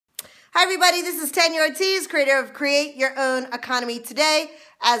Hi everybody, this is Tanya Ortiz, creator of Create Your Own Economy Today,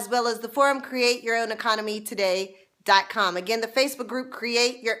 as well as the forum createyourown.economy today.com. Again, the Facebook group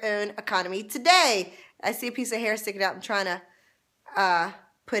Create Your Own Economy Today. I see a piece of hair sticking out. I'm trying to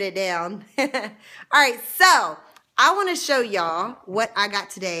put it down. All right, so I want to show y'all what I got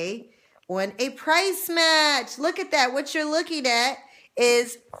today on a price match. Look at that. What you're looking at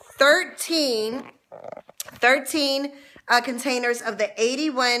is 13 containers of the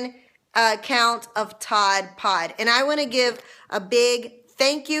 81 count of Tide Pod. And I want to give a big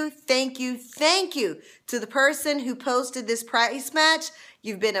thank you to the person who posted this price match.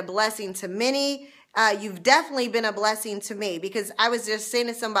 You've been a blessing to many. You've definitely been a blessing to me, because I was just saying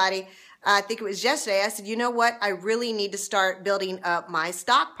to somebody, I think it was yesterday, I said, you know what? I really need to start building up my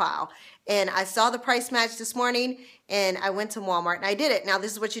stockpile. And I saw the price match this morning, and I went to Walmart and I did it. Now,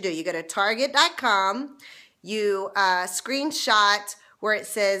 this is what you do. You go to Target.com, you screenshot where it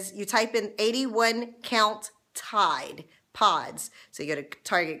says, you type in 81 count Tide Pods. So you go to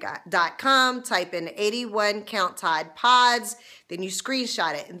Target.com, type in 81 count Tide Pods, then you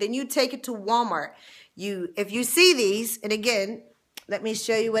screenshot it, and then you take it to Walmart. If you see these, and again, let me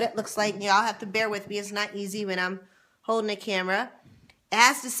show you what it looks like. Y'all have to bear with me. It's not easy when I'm holding a camera. It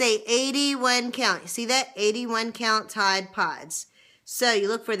has to say 81 count. You see that? 81 count Tide Pods. So you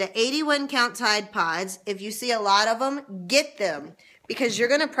look for the 81 count Tide Pods. If you see a lot of them, get them, because you're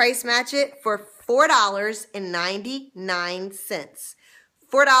going to price match it for $4.99.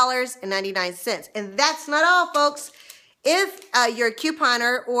 $4.99. And that's not all, folks. If you're a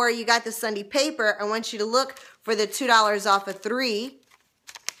couponer or you got the Sunday paper, I want you to look for the $2 off of 3.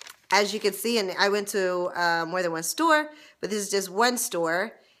 As you can see, and I went to more than one store, but this is just one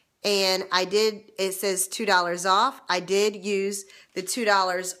store. And it says $2 off. I did use the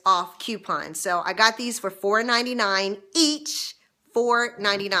 $2 off coupon. So I got these for $4.99 each,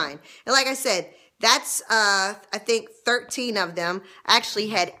 $4.99. And like I said, that's, I think 13 of them. I actually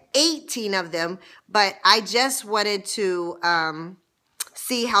had 18 of them, but I just wanted to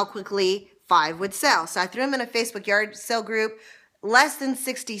see how quickly 5 would sell. So I threw them in a Facebook yard sale group. Less than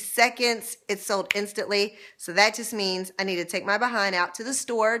 60 seconds, it sold instantly. So that just means I need to take my behind out to the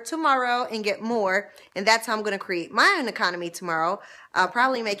store tomorrow and get more. And that's how I'm going to create my own economy tomorrow,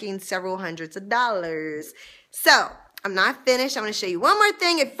 probably making several hundreds of dollars. So I'm not finished. I'm going to show you one more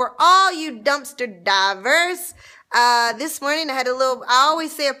thing. And for all you dumpster divers, this morning I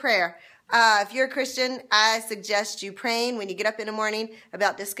always say a prayer. If you're a Christian, I suggest you praying when you get up in the morning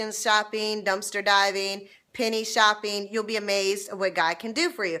about discount shopping, dumpster diving, penny shopping. You'll be amazed at what God can do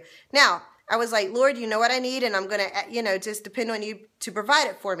for you. Now, I was like, Lord, you know what I need, and I'm going to, just depend on you to provide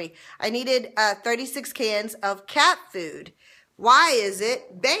it for me. I needed 36 cans of cat food. Why is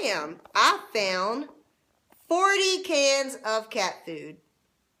it? Bam! I found 40 cans of cat food.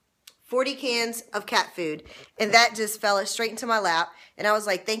 40 cans of cat food. And that just fell straight into my lap. And I was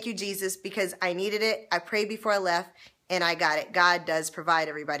like, thank you, Jesus, because I needed it. I prayed before I left, and I got it. God does provide,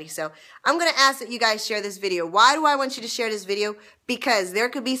 everybody. So I'm going to ask that you guys share this video. Why do I want you to share this video? Because there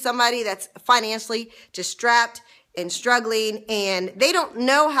could be somebody that's financially just strapped and struggling, and they don't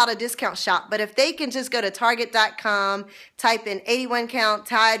know how to discount shop. But if they can just go to Target.com, type in 81 count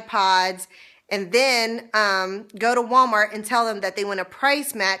Tide Pods, and then go to Walmart and tell them that they want a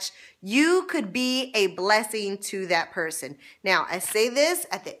price match, you could be a blessing to that person. Now, I say this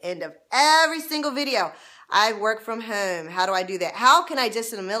at the end of every single video. I work from home. How do I do that? How can I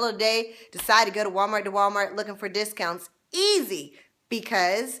just in the middle of the day decide to go to Walmart looking for discounts? Easy,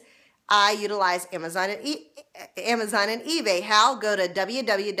 because I utilize Amazon and eBay. How? Go to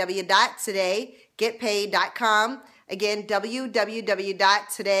www.todaygetpaid.com. Again,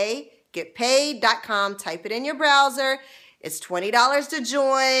 www.todaygetpaid.com. Type it in your browser. It's $20 to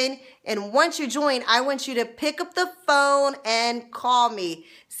join. And once you join, I want you to pick up the phone and call me.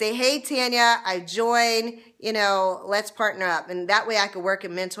 Say, hey, Tanya, I joined, let's partner up. And that way I can work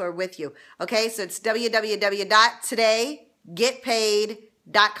and mentor with you. Okay, so it's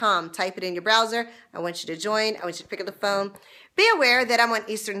www.todaygetpaid.com. Type it in your browser. I want you to join. I want you to pick up the phone. Be aware that I'm on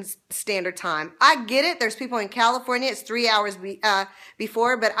Eastern Standard Time. I get it. There's people in California. It's 3 hours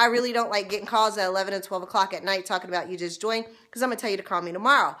before, but I really don't like getting calls at 11 and 12 o'clock at night talking about you just joined, because I'm going to tell you to call me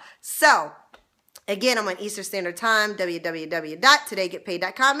tomorrow. So, again, I'm on Eastern Standard Time,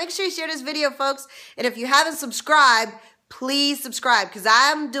 www.todaygetpaid.com. Make sure you share this video, folks. And if you haven't subscribed, please subscribe, because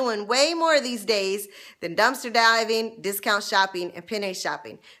I'm doing way more these days than dumpster diving, discount shopping, and penny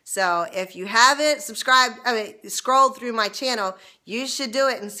shopping. So if you haven't scrolled through my channel, you should do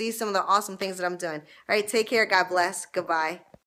it and see some of the awesome things that I'm doing. All right, take care. God bless. Goodbye.